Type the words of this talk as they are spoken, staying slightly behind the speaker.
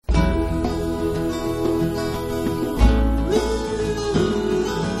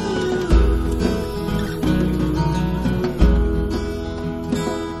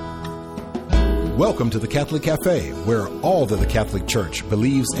Welcome to the Catholic Cafe, where all that the Catholic Church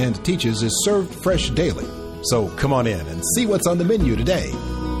believes and teaches is served fresh daily. So come on in and see what's on the menu today.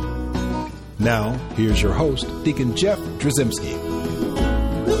 Now, here's your host, Deacon Jeff Drzymski.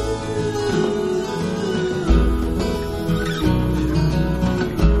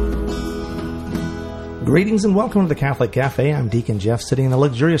 Greetings and welcome to the Catholic Cafe. I'm Deacon Jeff, sitting in the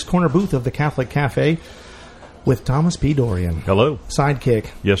luxurious corner booth of the Catholic Cafe with Thomas P. Dorian. Hello. Sidekick.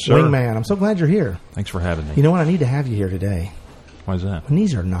 Yes, sir. Wingman. I'm so glad you're here. Thanks for having me. You know what? I need to have you here today. Why is that? My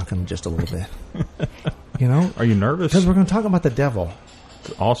knees are knocking just a little bit. You know? Are you nervous? Because we're going to talk about the devil.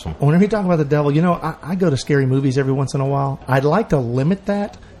 Awesome. Whenever you talk about the devil, you know, I go to scary movies every once in a while. I'd like to limit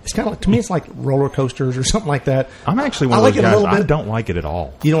that. It's kind of like, to me, it's like roller coasters or something like that. I'm actually one of those guys. I don't like it at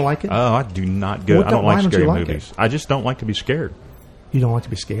all. You don't like it? Oh, I do not go. I don't like scary movies. It? I just don't like to be scared. You don't like to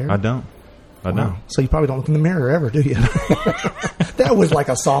be scared? I don't. Wow. So you probably don't look in the mirror ever, do you? That was like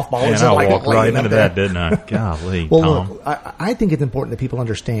a softball. And I walked right into that, didn't I? Golly, well, Tom. Look, I think it's important that people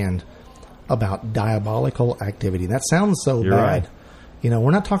understand about diabolical activity. That sounds so You're bad. Right. You know, we're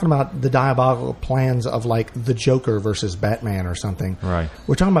not talking about the diabolical plans of like the Joker versus Batman or something. Right.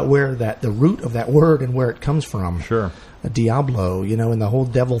 We're talking about where the root of that word and where it comes from. Sure. A Diablo, you know, and the whole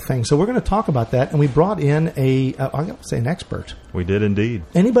devil thing. So we're going to talk about that, and we brought in I'm going to say an expert. We did indeed.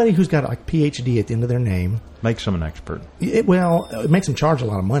 Anybody who's got a PhD at the end of their name makes them an expert. It makes them charge a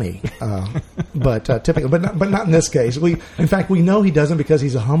lot of money, but typically, but not in this case. In fact, we know he doesn't because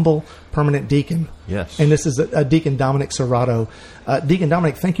he's a humble permanent deacon. Yes, and this is a Deacon Dominic Cerrato. Deacon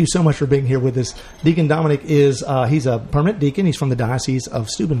Dominic, thank you so much for being here with us. Deacon Dominic is he's a permanent deacon. He's from the Diocese of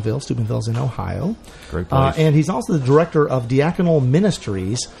Steubenville. Steubenville's in Ohio. Great place. And he's also the Director of Diaconal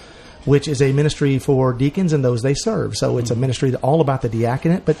Ministries, which is a ministry for deacons and those they serve. So it's a ministry all about the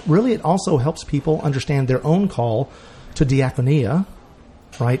diaconate, but really it also helps people understand their own call to diaconia,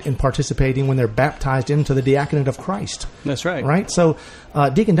 right, and participating when they're baptized into the diaconate of Christ. That's right. Right? So,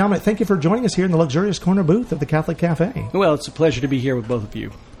 Deacon Dominic, thank you for joining us here in the luxurious corner booth of the Catholic Cafe. Well, it's a pleasure to be here with both of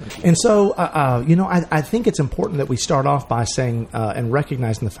you. And so, I think it's important that we start off by saying and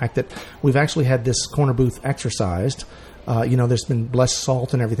recognizing the fact that we've actually had this corner booth exercised. There's been blessed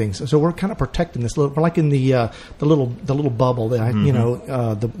salt and everything, so we're kind of protecting this. We're like in the little bubble,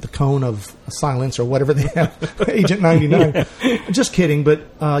 the cone of silence or whatever they have, Agent 99. Just kidding, but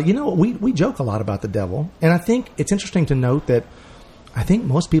we joke a lot about the devil, and I think it's interesting to note that I think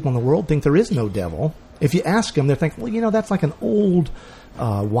most people in the world think there is no devil. If you ask them, they're thinking, well, that's like an old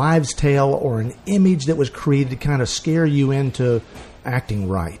wives' tale or an image that was created to kind of scare you into acting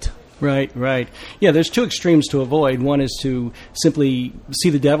right. Right. Yeah, there's two extremes to avoid. One is to simply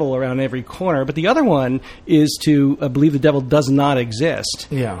see the devil around every corner, but the other one is to believe the devil does not exist.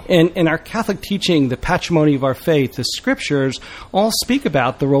 Yeah. And our Catholic teaching, the patrimony of our faith, the scriptures, all speak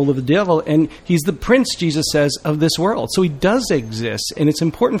about the role of the devil, and he's the prince, Jesus says, of this world. So he does exist, and it's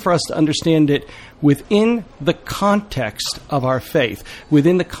important for us to understand it within the context of our faith,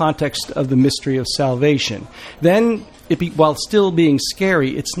 within the context of the mystery of salvation. Then, while still being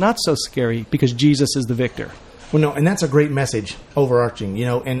scary, it's not so scary because Jesus is the victor. Well, no, and that's a great message, overarching,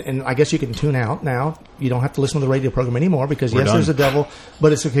 and I guess you can tune out now. You don't have to listen to the radio program anymore because, yes, there's a devil,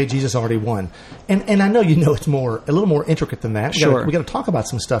 but it's okay, Jesus already won. And I know it's a little more intricate than that. Sure. We got to talk about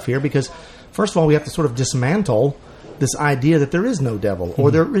some stuff here because, first of all, we have to sort of dismantle this idea that there is no devil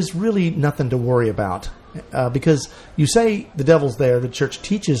or there is really nothing to worry about. Because you say the devil's there, the church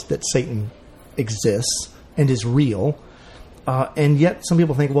teaches that Satan exists and is real, and yet some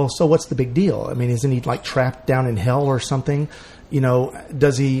people think, well, so what's the big deal? I mean, isn't he like trapped down in hell or something?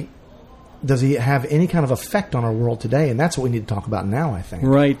 Does he have any kind of effect on our world today? And that's what we need to talk about now, I think.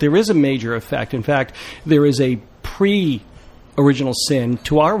 Right. There is a major effect. In fact, there is a original sin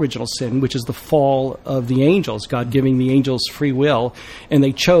to our original sin, which is the fall of the angels, God giving the angels free will, and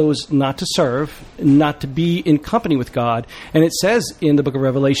they chose not to serve, not to be in company with God. And it says in the book of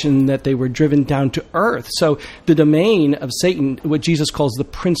Revelation that they were driven down to earth. So the domain of Satan, what Jesus calls the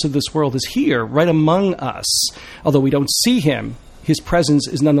prince of this world, is here, right among us. Although we don't see him, his presence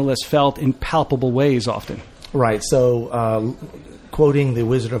is nonetheless felt in palpable ways often. Right. So quoting the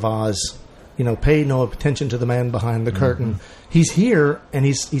Wizard of Oz, pay no attention to the man behind the curtain. He's here, and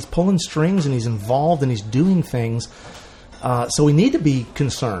he's pulling strings, and he's involved, and he's doing things. So we need to be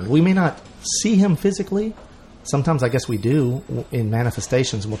concerned. We may not see him physically. Sometimes I guess we do in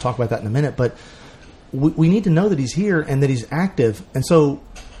manifestations, and we'll talk about that in a minute. But we need to know that he's here and that he's active. And so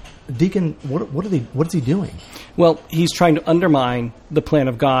Deacon, what is he doing? Well, he's trying to undermine the plan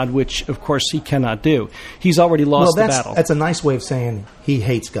of God, which, of course, he cannot do. He's already lost the battle. That's a nice way of saying he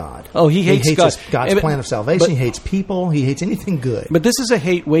hates God. Oh, he hates God. God's plan of salvation. He hates people. He hates anything good. But this is a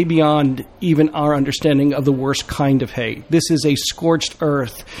hate way beyond even our understanding of the worst kind of hate. This is a scorched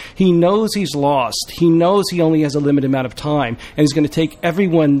earth. He knows he's lost. He knows he only has a limited amount of time, and he's going to take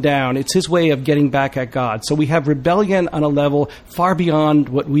everyone down. It's his way of getting back at God. So we have rebellion on a level far beyond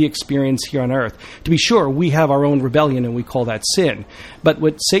what we experience here on earth. To be sure, we have our own rebellion, and we call that sin. But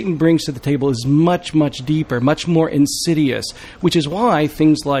what Satan brings to the table is much, much deeper, much more insidious, which is why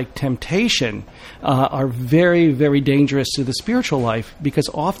things like temptation are very, very dangerous to the spiritual life, because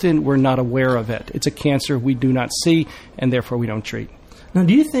often we're not aware of it. It's a cancer we do not see, and therefore we don't treat. Now,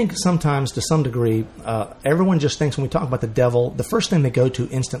 do you think sometimes, to some degree, everyone just thinks when we talk about the devil, the first thing they go to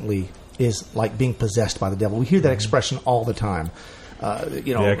instantly is like being possessed by the devil? We hear that expression all the time.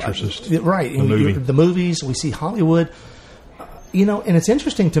 The Exorcist. Right. The movies, we see Hollywood. And it's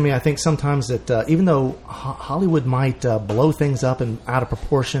interesting to me, I think, sometimes that even though Hollywood might blow things up and out of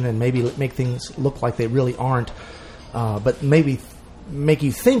proportion and maybe make things look like they really aren't, but maybe make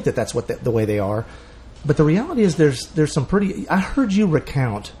you think that that's the way they are. But the reality is there's some pretty... I heard you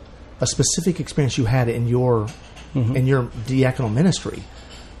recount a specific experience you had in your diaconal ministry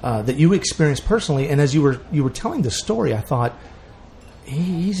that you experienced personally, and as you were telling the story, I thought,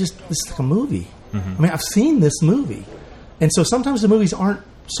 this is like a movie. Mm-hmm. I mean, I've seen this movie. And so sometimes the movies aren't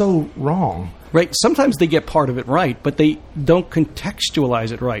so wrong. Right. Sometimes they get part of it right, but they don't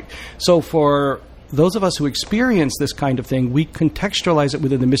contextualize it right. So for those of us who experience this kind of thing, we contextualize it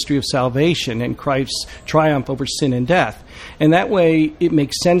within the mystery of salvation and Christ's triumph over sin and death. And that way, it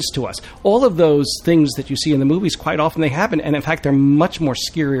makes sense to us. All of those things that you see in the movies, quite often they happen. And in fact, they're much more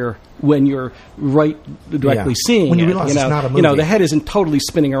scarier when you're directly seeing when you it. Realize it's not a movie. The head isn't totally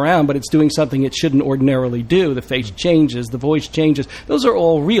spinning around, but it's doing something it shouldn't ordinarily do. The face changes, the voice changes. Those are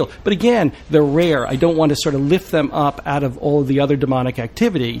all real. But again, they're rare. I don't want to sort of lift them up out of all of the other demonic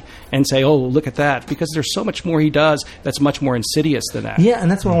activity and say, oh, look at that, because there's so much more he does that's much more insidious than that. Yeah, and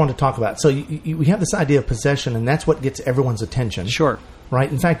that's what I wanted to talk about. So we have this idea of possession, and that's what gets everyone's attention. Sure. Right.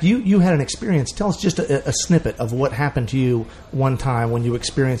 In fact, you had an experience. Tell us just a snippet of what happened to you one time when you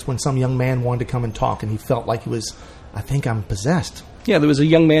experienced when some young man wanted to come and talk, and he felt like he was, I think I'm possessed. Yeah, there was a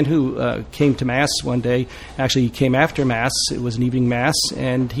young man who came to Mass one day. Actually, he came after Mass. It was an evening Mass,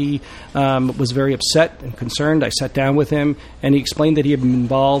 and he was very upset and concerned. I sat down with him, and he explained that he had been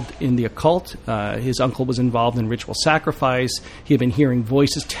involved in the occult. His uncle was involved in ritual sacrifice. He had been hearing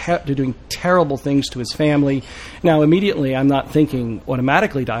voices. They're doing terrible things to his family. Now, immediately, I'm not thinking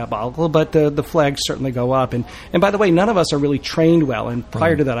automatically diabolical, but the flags certainly go up. And by the way, none of us are really trained well, and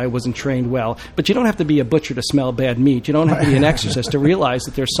prior to that, I wasn't trained well. But you don't have to be a butcher to smell bad meat. You don't have to be an exorcist to realize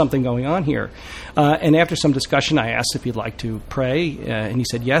that there's something going on here. And after some discussion, I asked if he'd like to pray, and he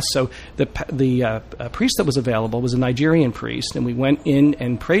said yes. So the priest that was available was a Nigerian priest, and we went in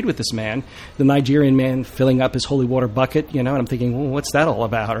and prayed with this man, the Nigerian man filling up his holy water bucket, and I'm thinking, well, what's that all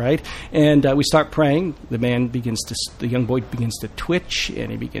about, right? And we start praying. The young boy begins to twitch,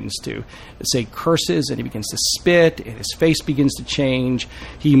 and he begins to say curses, and he begins to spit, and his face begins to change.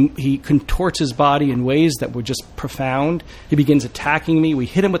 He contorts his body in ways that were just profound. He begins attacking me. We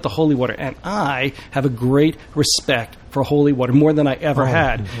hit him with the holy water, and I have a great respect for holy water, more than I ever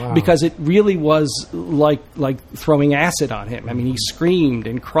had, because it really was like throwing acid on him. I mean, he screamed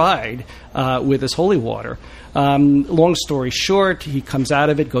and cried with this holy water. Long story short, he comes out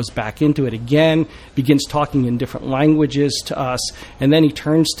of it, goes back into it again, begins talking in different languages to us, and then he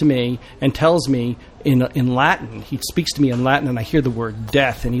turns to me and tells me in Latin. He speaks to me in Latin, and I hear the word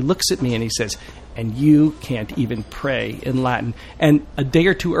death, and he looks at me and he says, and you can't even pray in Latin. And a day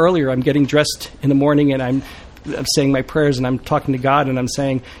or two earlier, I'm getting dressed in the morning, and I'm saying my prayers, and I'm talking to God, and I'm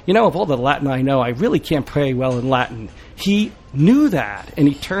saying, of all the Latin I know, I really can't pray well in Latin. He knew that, and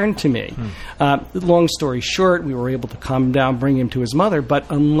he turned to me. Long story short, we were able to calm him down, bring him to his mother, but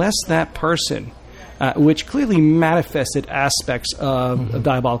unless that person, which clearly manifested aspects of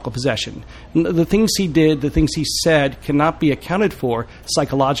diabolical possession. The things he did, the things he said cannot be accounted for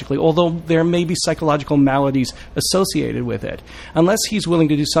psychologically, although there may be psychological maladies associated with it. Unless he's willing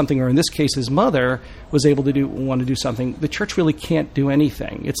to do something, or in this case his mother was able to want to do something, the church really can't do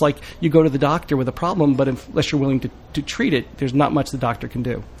anything. It's like you go to the doctor with a problem, but unless you're willing to treat it, there's not much the doctor can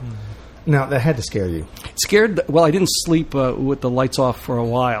do. Now, that had to scare you. Well, I didn't sleep with the lights off for a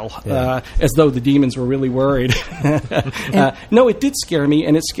while, as though the demons were really worried. No, it did scare me,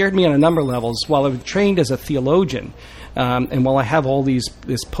 and it scared me on a number of levels. While I was trained as a theologian, And while I have all this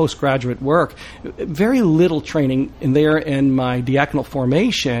postgraduate work, very little training in there, and my diaconal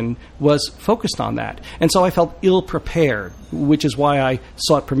formation was focused on that. And so I felt ill-prepared, which is why I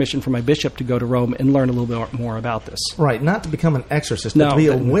sought permission from my bishop to go to Rome and learn a little bit more about this. Right, not to become an exorcist, but to be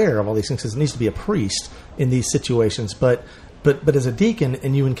aware of all these things, because it needs to be a priest in these situations. But as a deacon,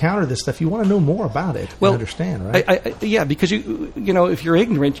 and you encounter this stuff, you want to know more about it and understand, right? Yeah, because you know, if you're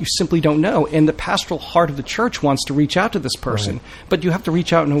ignorant, you simply don't know. And the pastoral heart of the church wants to reach out to this person, but you have to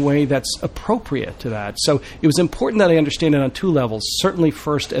reach out in a way that's appropriate to that. So it was important that I understand it on two levels. Certainly,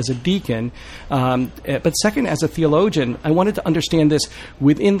 first as a deacon, but second as a theologian, I wanted to understand this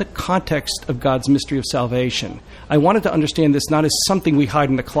within the context of God's mystery of salvation. I wanted to understand this not as something we hide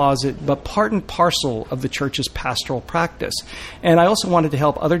in the closet, but part and parcel of the church's pastoral practice. And I also wanted to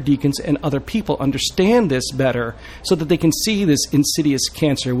help other deacons and other people understand this better so that they can see this insidious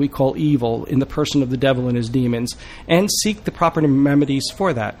cancer we call evil in the person of the devil and his demons and seek the proper remedies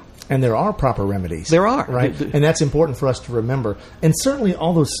for that. And there are proper remedies. There are. Right? And that's important for us to remember. And certainly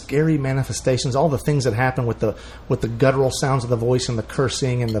all those scary manifestations, all the things that happen with the guttural sounds of the voice and the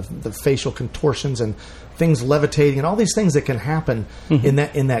cursing and the facial contortions and things levitating and all these things that can happen in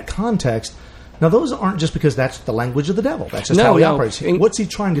that context. Now, those aren't just because that's the language of the devil. That's just how he operates. What's he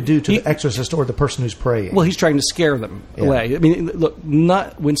trying to do to the exorcist or the person who's praying? Well, he's trying to scare them away. I mean, look,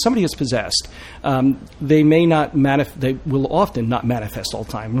 when somebody is possessed, they may not they will often not manifest all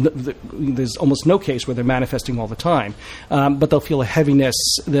the time. There's almost no case where they're manifesting all the time. But they'll feel a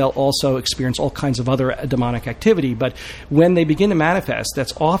heaviness. They'll also experience all kinds of other demonic activity. But when they begin to manifest,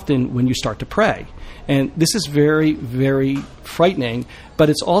 that's often when you start to pray. And this is very, very frightening, but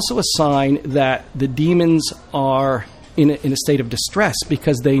it's also a sign that the demons are in a state of distress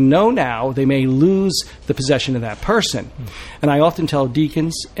because they know now they may lose the possession of that person. And I often tell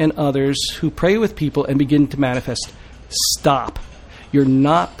deacons and others who pray with people and begin to manifest, stop. You're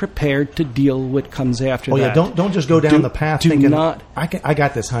not prepared to deal with what comes after that. Yeah, don't just go down the path thinking, I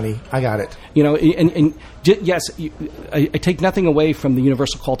got this, honey. I got it. You know, yes, I take nothing away from the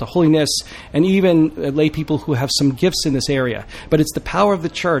universal call to holiness and even lay people who have some gifts in this area. But it's the power of the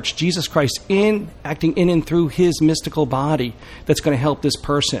church, Jesus Christ, acting in and through his mystical body that's going to help this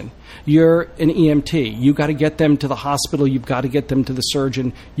person. You're an EMT. You've got to get them to the hospital. You've got to get them to the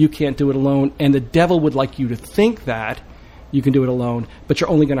surgeon. You can't do it alone. And the devil would like you to think that you can do it alone, but you're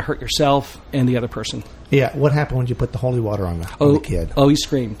only going to hurt yourself and the other person. Yeah, what happened when you put the holy water on the kid? Oh, he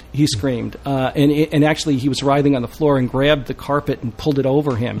screamed. He screamed. And actually, he was writhing on the floor and grabbed the carpet and pulled it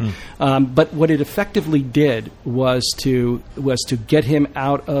over him. But what it effectively did was to get him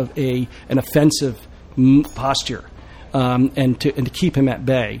out of an offensive posture. And to keep him at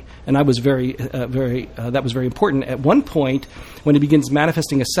bay, and I was that was very important. At one point, when he begins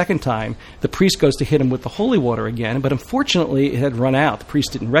manifesting a second time, the priest goes to hit him with the holy water again, but unfortunately, it had run out. The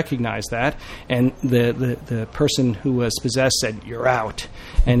priest didn't recognize that, and the person who was possessed said, "You're out,"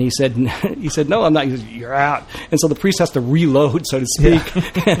 and he said, "No, I'm not." He said, "You're out," and so the priest has to reload, so to speak,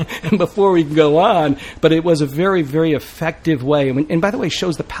 before we can go on. But it was a very, very effective way, and by the way,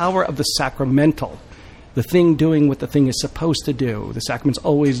 shows the power of the sacramental. The thing doing what the thing is supposed to do. The sacrament's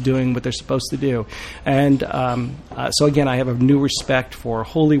always doing what they're supposed to do. And so again, I have a new respect for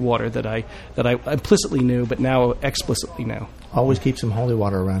holy water that I implicitly knew, but now explicitly know. Always keep some holy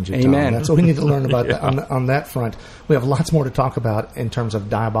water around you, Amen. Tom. That's what we need to learn about on that front. We have lots more to talk about in terms of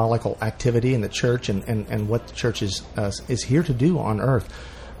diabolical activity in the church and what the church is here to do on earth.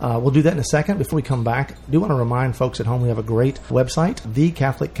 We'll do that in a second. Before we come back, I do want to remind folks at home we have a great website,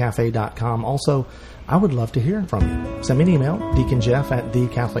 thecatholiccafe.com. Also, I would love to hear from you. Send me an email,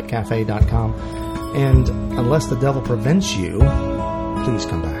 deaconjeff@thecatholiccafe.com. And unless the devil prevents you, please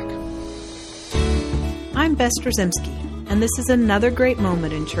come back. I'm Bess Drzymski, and this is another great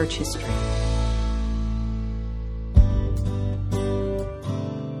moment in church history.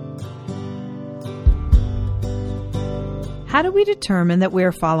 How do we determine that we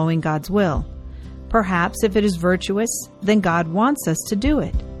are following God's will? Perhaps if it is virtuous, then God wants us to do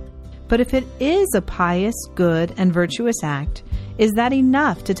it. But if it is a pious, good, and virtuous act, is that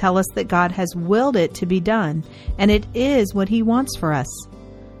enough to tell us that God has willed it to be done, and it is what He wants for us?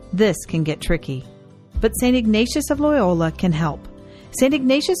 This can get tricky. But St. Ignatius of Loyola can help. St.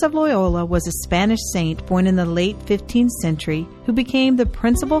 Ignatius of Loyola was a Spanish saint born in the late 15th century who became the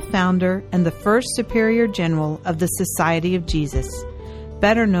principal founder and the first superior general of the Society of Jesus,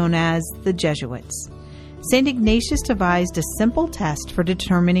 better known as the Jesuits. St. Ignatius devised a simple test for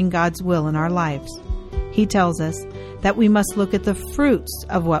determining God's will in our lives. He tells us that we must look at the fruits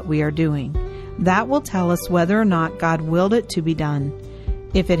of what we are doing. That will tell us whether or not God willed it to be done.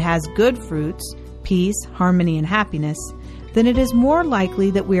 If it has good fruits, peace, harmony, and happiness, then it is more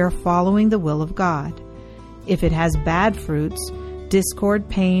likely that we are following the will of God. If it has bad fruits, discord,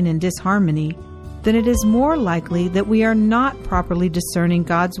 pain, and disharmony, then it is more likely that we are not properly discerning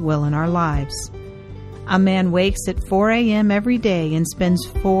God's will in our lives. A man wakes at 4 a.m. every day and spends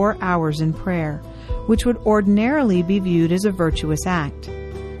 4 hours in prayer, which would ordinarily be viewed as a virtuous act.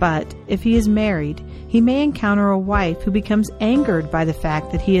 But if he is married, he may encounter a wife who becomes angered by the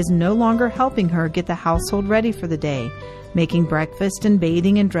fact that he is no longer helping her get the household ready for the day, making breakfast and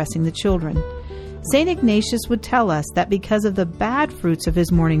bathing and dressing the children. St. Ignatius would tell us that because of the bad fruits of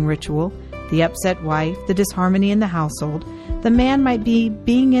his morning ritual, the upset wife, the disharmony in the household, the man might be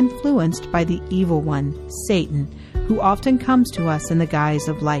being influenced by the evil one, Satan, who often comes to us in the guise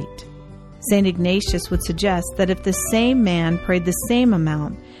of light. St. Ignatius would suggest that if the same man prayed the same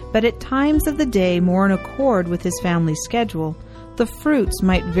amount, but at times of the day more in accord with his family schedule, the fruits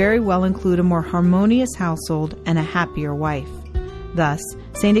might very well include a more harmonious household and a happier wife. Thus,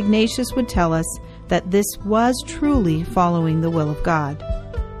 St. Ignatius would tell us that this was truly following the will of God.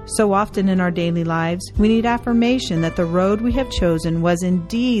 So often in our daily lives, we need affirmation that the road we have chosen was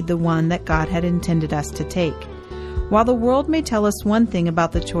indeed the one that God had intended us to take. While the world may tell us one thing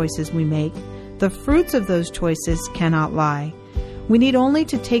about the choices we make, the fruits of those choices cannot lie. We need only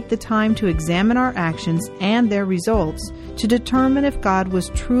to take the time to examine our actions and their results to determine if God was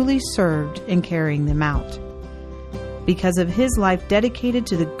truly served in carrying them out. Because of his life dedicated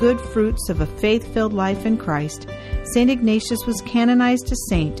to the good fruits of a faith-filled life in Christ, St. Ignatius was canonized a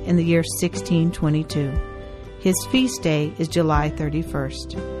saint in the year 1622. His feast day is July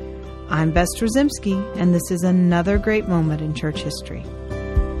 31st. I'm Bess Trzymski, and this is another great moment in church history.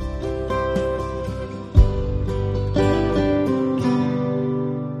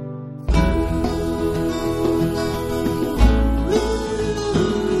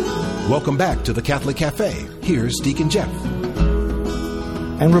 Welcome back to the Catholic Cafe. Here's Deacon Jeff.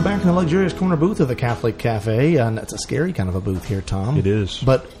 And we're back in the luxurious corner booth of the Catholic Cafe. And it's a scary kind of a booth here, Tom. It is.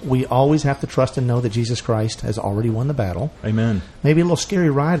 But we always have to trust and know that Jesus Christ has already won the battle. Amen. Maybe a little scary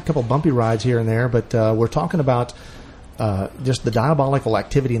ride, a couple bumpy rides here and there, but we're talking about just the diabolical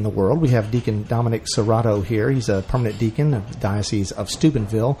activity in the world. We have Deacon Dominic Cerrato here. He's a permanent deacon of the Diocese of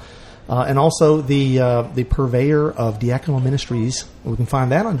Steubenville. And also the purveyor of Diaconal Ministries. We can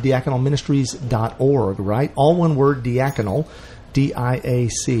find that on diaconalministries.org, right? All one word, diaconal,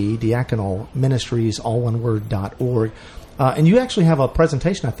 D-I-A-C, Diaconal Ministries, all one word, .org. And you actually have a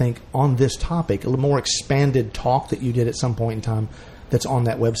presentation, I think, on this topic, a little more expanded talk that you did at some point in time that's on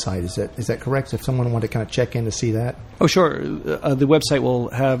that website. Is that correct? If someone wanted to kind of check in to see that? Oh, sure. The website will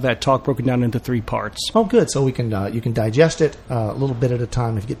have that talk broken down into 3 parts. Oh, good. So we can you can digest it a little bit at a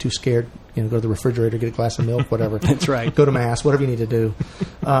time. If you get too scared, go to the refrigerator, get a glass of milk, whatever. That's right. Go to Mass, whatever you need to do.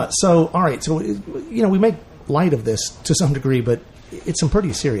 So, all right. So, we make light of this to some degree, but it's some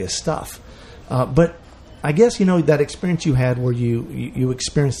pretty serious stuff. But I guess, that experience you had where you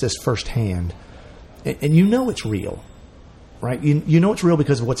experienced this firsthand, and it's real. Right, you know it's real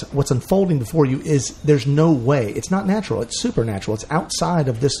because what's unfolding before you is there's no way. It's not natural. It's supernatural. It's outside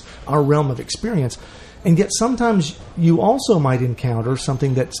of our realm of experience, and yet sometimes you also might encounter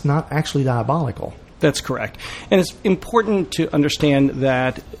something that's not actually diabolical. That's correct. And it's important to understand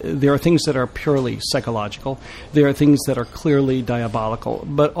that there are things that are purely psychological. There are things that are clearly diabolical.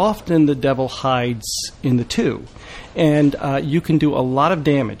 But often the devil hides in the two. And you can do a lot of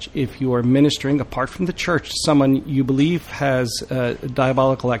damage if you are ministering, apart from the church, to someone you believe has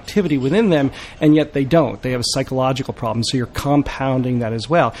diabolical activity within them, and yet they don't. They have a psychological problem, so you're compounding that as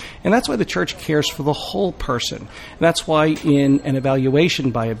well. And that's why the church cares for the whole person. And that's why in an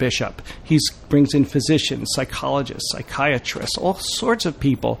evaluation by a bishop, he brings in physicians, psychologists, psychiatrists, all sorts of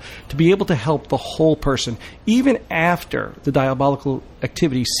people to be able to help the whole person. Even after the diabolical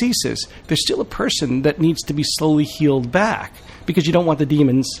activity ceases, there's still a person that needs to be slowly healed back because you don't want the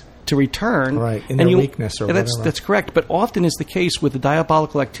demons to return. Right, in their weakness or whatever. That's correct. But often is the case with the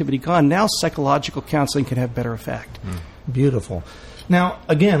diabolical activity gone. Now psychological counseling can have better effect. Beautiful. Now,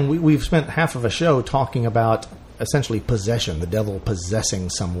 again, we've spent half of a show talking about essentially possession, the devil possessing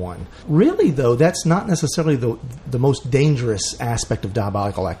someone. Really, though, that's not necessarily the most dangerous aspect of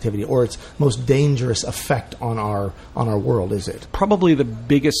diabolical activity or its most dangerous effect on our world, is it? Probably the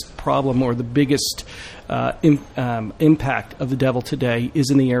biggest problem or the biggest impact of the devil today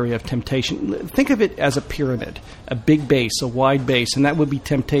is in the area of temptation. Think of it as a pyramid, a big base, a wide base, and that would be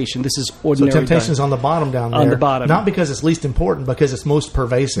temptation. This is ordinary. So temptation is on the bottom down there. On the bottom. Not because it's least important, because it's most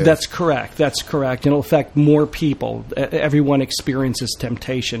pervasive. That's correct. And it'll affect more people people. Everyone experiences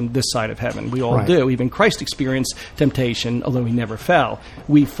temptation this side of heaven. We all do. Even Christ experienced temptation, although he never fell.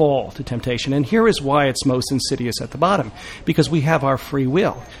 We fall to temptation. And here is why it's most insidious at the bottom. Because we have our free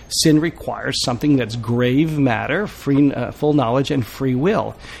will. Sin requires something that's grave matter, full knowledge, and free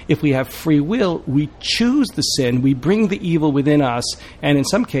will. If we have free will, we choose the sin, we bring the evil within us, and in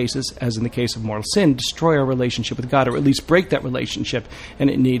some cases, as in the case of mortal sin, destroy our relationship with God, or at least break that relationship, and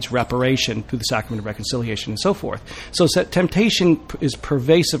it needs reparation through the sacrament of reconciliation and so forth. So temptation is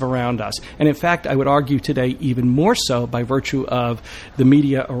pervasive around us, and in fact, I would argue today even more so by virtue of the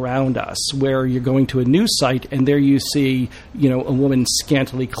media around us, where you're going to a news site and there you see, a woman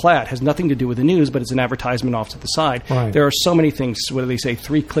scantily clad. It has nothing to do with the news, but it's an advertisement off to the side. Right. There are so many things, what do they say,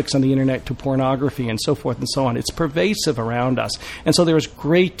 3 clicks on the internet to pornography and so forth and so on. It's pervasive around us. And so there is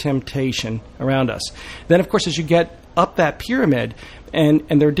great temptation around us. Then, of course, as you get up that pyramid, and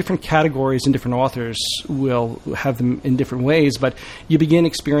there are different categories and different authors will have them in different ways, but you begin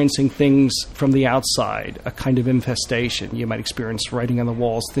experiencing things from the outside, a kind of infestation. You might experience writing on the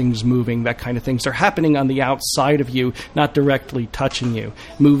walls, things moving, that kind of things. They're happening on the outside of you, not directly touching you.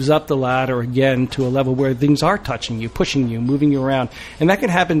 Moves up the ladder again to a level where things are touching you, pushing you, moving you around. And that can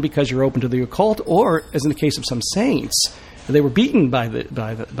happen because you're open to the occult, or, as in the case of some saints, they were beaten by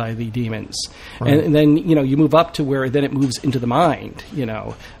the demons, and then you move up to where then it moves into the mind,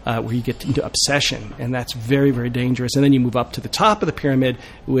 where you get into obsession, and that's very, very dangerous. And then you move up to the top of the pyramid,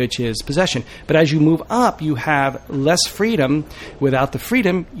 which is possession. But as you move up, you have less freedom. Without the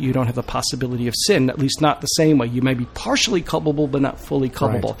freedom, you don't have the possibility of sin, at least not the same way. You may be partially culpable, but not fully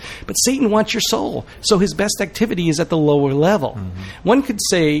culpable. Right. But Satan wants your soul, so his best activity is at the lower level. Mm-hmm. One could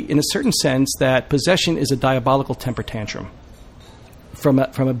say, in a certain sense, that possession is a diabolical temper tantrum. From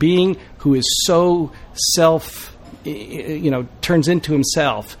a being who is so turns into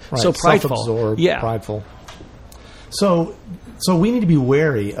himself, so prideful, self-absorbed, prideful. So we need to be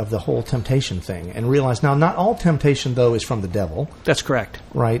wary of the whole temptation thing and realize now, not all temptation though is from the devil. That's correct,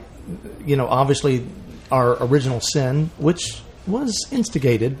 right? Obviously, our original sin, which was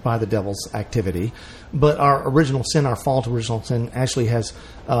instigated by the devil's activity, but our original sin, our fault original sin, actually has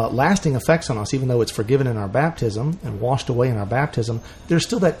lasting effects on us, even though it's forgiven in our baptism and washed away in our baptism. There's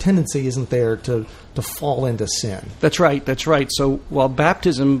still that tendency, isn't there, to fall into sin. That's right. So while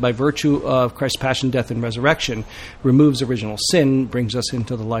baptism, by virtue of Christ's passion, death, and resurrection, removes original sin, brings us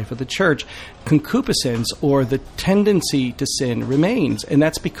into the life of the church, concupiscence, or the tendency to sin, remains. And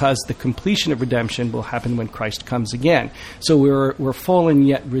that's because the completion of redemption will happen when Christ comes again. So we're fallen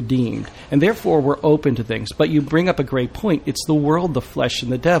yet redeemed. And therefore we're open to things. But you bring up a great point. It's the world, the flesh,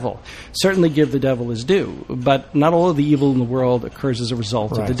 and the devil. Certainly give the devil his due. But not all of the evil in the world occurs as a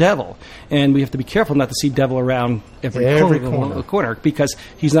result of the devil. And we have to be careful not to see devil around every corner, because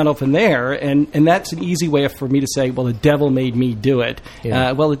he's not often there. And that's an easy way for me to say, well, the devil made me do it.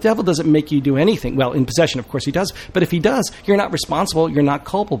 Yeah. Well, the devil doesn't make you do anything. Well, in possession, of course, he does. But if he does, you're not responsible. You're not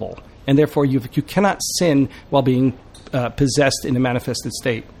culpable. And therefore, you cannot sin while being possessed in a manifested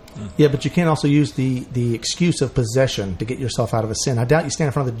state. Yeah, but you can't also use the excuse of possession to get yourself out of a sin. I doubt you stand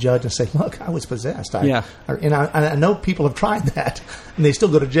in front of the judge and say, look, I was possessed. I know people have tried that, and they still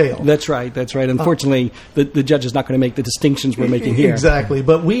go to jail. That's right. Unfortunately, the judge is not going to make the distinctions we're making here. Exactly.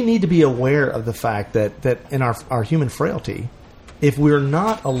 But we need to be aware of the fact that in our human frailty, if we're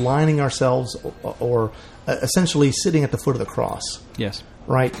not aligning ourselves or essentially sitting at the foot of the cross. Yes.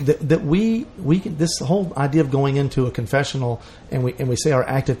 Right, that we can, this whole idea of going into a confessional and we say our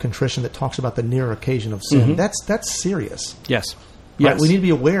act of contrition that talks about the near occasion of sin. Mm-hmm. That's serious. Yes. Right? We need to be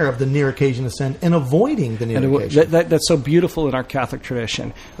aware of the near occasion of sin and avoiding the near occasion. That's so beautiful in our Catholic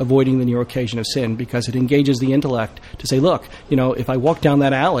tradition, avoiding the near occasion of sin, because it engages the intellect to say, look, if I walk down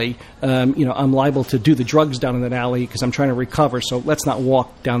that alley, I'm liable to do the drugs down in that alley because I'm trying to recover, so let's not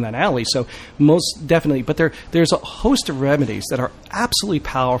walk down that alley. So most definitely, but there's a host of remedies that are absolutely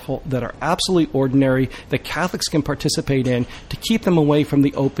powerful, that are absolutely ordinary, that Catholics can participate in to keep them away from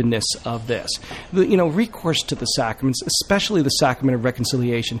the openness of this. Recourse to the sacraments, especially the sacrament of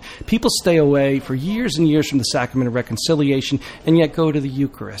reconciliation. People stay away for years and years from the sacrament of reconciliation and yet go to the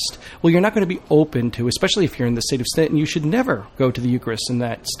Eucharist. Well, you're not going to be open to, especially if you're in the state of sin, and you should never go to the Eucharist in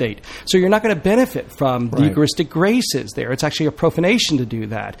that state. So you're not going to benefit from the Eucharistic graces there. It's actually a profanation to do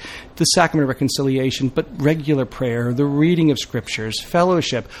that. The sacrament of reconciliation, but regular prayer, the reading of scriptures,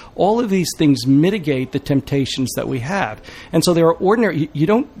 fellowship, all of these things mitigate the temptations that we have. And so there are ordinary,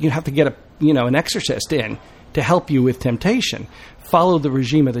 you have to get an exorcist in. to help you with temptation. Follow the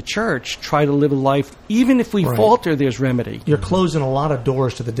regime of the church. Try to live a life. Even if we falter, there's remedy. You're closing a lot of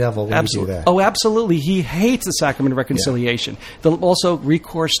doors to the devil when you do that. Oh, absolutely. He hates the sacrament of reconciliation. Yeah. Also,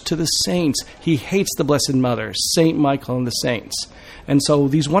 recourse to the saints. He hates the Blessed Mother, St. Michael, and the saints. And so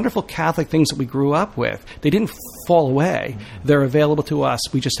these wonderful Catholic things that we grew up with, they didn't fall away. They're available to us.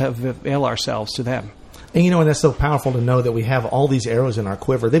 We just have to avail ourselves to them. And and that's so powerful to know that we have all these arrows in our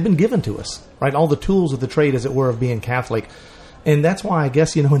quiver. They've been given to us, right? All the tools of the trade, as it were, of being Catholic. And that's why I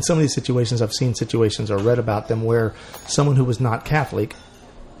guess, in some of these situations, I've seen situations or read about them where someone who was not Catholic,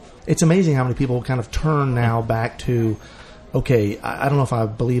 it's amazing how many people kind of turn now back to, okay, I don't know if I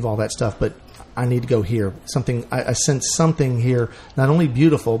believe all that stuff, but I need to go here. I sense something here, not only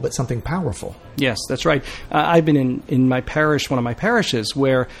beautiful, but something powerful. Yes, that's right. I've been in my parish, one of my parishes,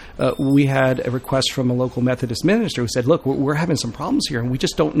 where we had a request from a local Methodist minister who said, look, we're having some problems here, and we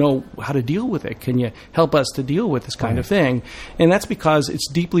just don't know how to deal with it. Can you help us to deal with this kind of thing? And that's because it's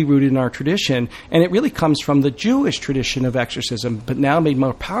deeply rooted in our tradition, and it really comes from the Jewish tradition of exorcism, but now made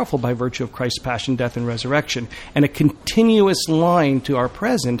more powerful by virtue of Christ's passion, death, and resurrection, and a continuous line to our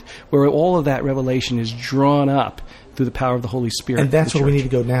present where all of that revelation is drawn up through the power of the Holy Spirit. And that's where we need to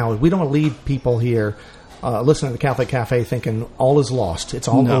go now. We don't want to lead people here listening to the Catholic Cafe thinking all is lost. It's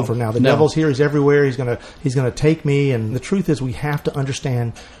all over now. The devil's here. He's everywhere. He's going to take me. And the truth is we have to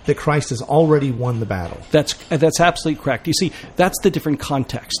understand that Christ has already won the battle. That's absolutely correct. You see, that's the different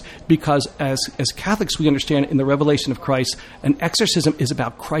context. Because as Catholics, we understand in the revelation of Christ, an exorcism is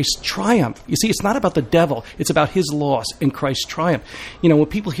about Christ's triumph. You see, it's not about the devil. It's about his loss and Christ's triumph. When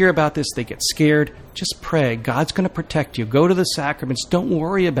people hear about this, they get scared. Just pray. God's going to protect you. Go to the sacraments. Don't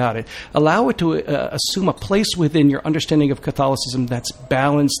worry about it. Allow it to assume a place within your understanding of Catholicism that's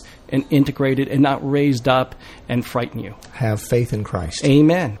balanced and integrated and not raised up and frighten you. Have faith in Christ.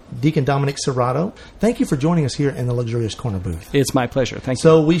 Amen. Deacon Dominic Cerrato, thank you for joining us here in the Luxurious Corner booth. It's my pleasure. Thank you.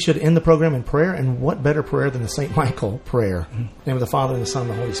 So we should end the program in prayer, and what better prayer than the St. Michael prayer? In the name of the Father, and the Son,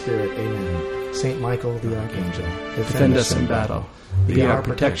 and the Holy Spirit. Amen. St. Michael, the Archangel, defend us in battle. Be our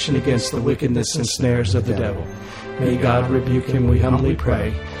protection against the wickedness and snares of the devil. May God rebuke him, we humbly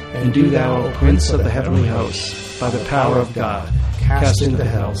pray. And do thou, O Prince of the heavenly hosts, by the power of God, cast into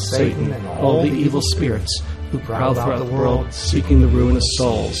hell Satan and all the evil spirits who prowl throughout the world, seeking the ruin of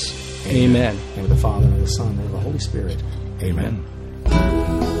souls. Amen. In the name of the Father, and the Son, and of the Holy Spirit. Amen.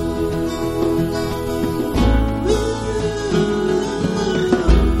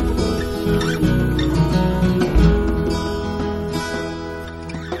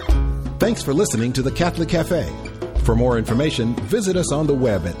 Thanks for listening to The Catholic Cafe. For more information, visit us on the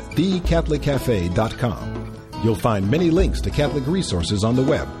web at thecatholiccafe.com. You'll find many links to Catholic resources on the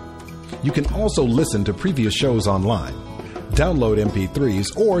web. You can also listen to previous shows online, download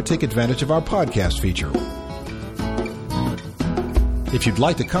MP3s, or take advantage of our podcast feature. If you'd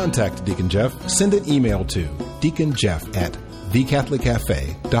like to contact Deacon Jeff, send an email to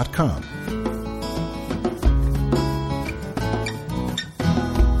deaconjeff@thecatholiccafe.com.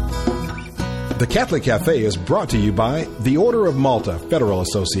 The Catholic Cafe is brought to you by the Order of Malta Federal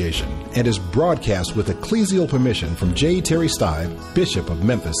Association and is broadcast with ecclesial permission from J. Terry Stive, Bishop of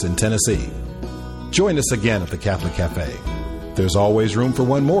Memphis in Tennessee. Join us again at the Catholic Cafe. There's always room for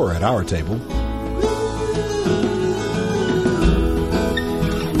one more at our table.